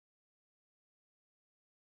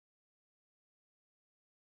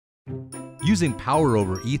Using power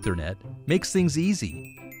over Ethernet makes things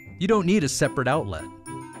easy. You don't need a separate outlet.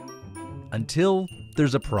 Until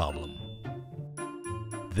there's a problem.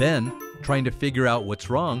 Then, trying to figure out what's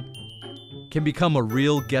wrong can become a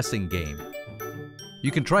real guessing game.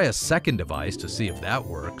 You can try a second device to see if that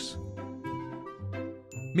works.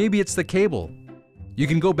 Maybe it's the cable. You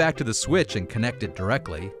can go back to the switch and connect it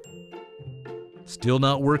directly. Still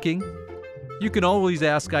not working? You can always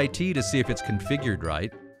ask IT to see if it's configured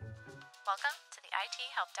right. Welcome to the IT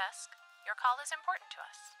Help Desk. Your call is important to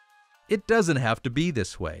us. It doesn't have to be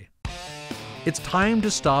this way. It's time to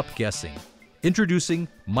stop guessing. Introducing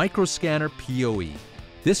MicroScanner PoE.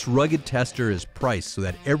 This rugged tester is priced so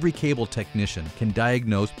that every cable technician can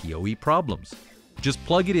diagnose PoE problems. Just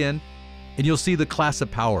plug it in and you'll see the class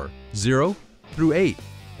of power, 0 through 8,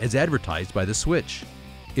 as advertised by the switch.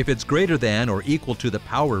 If it's greater than or equal to the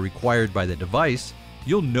power required by the device,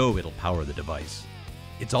 you'll know it'll power the device.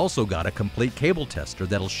 It's also got a complete cable tester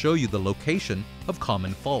that'll show you the location of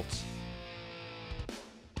common faults.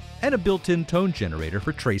 And a built-in tone generator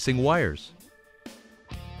for tracing wires.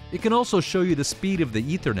 It can also show you the speed of the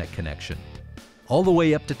Ethernet connection, all the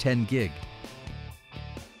way up to 10 gig,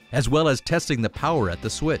 as well as testing the power at the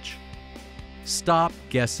switch. Stop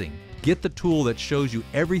guessing. Get the tool that shows you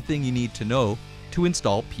everything you need to know to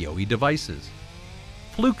install PoE devices.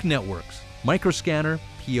 Fluke Networks, MicroScanner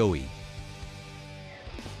PoE.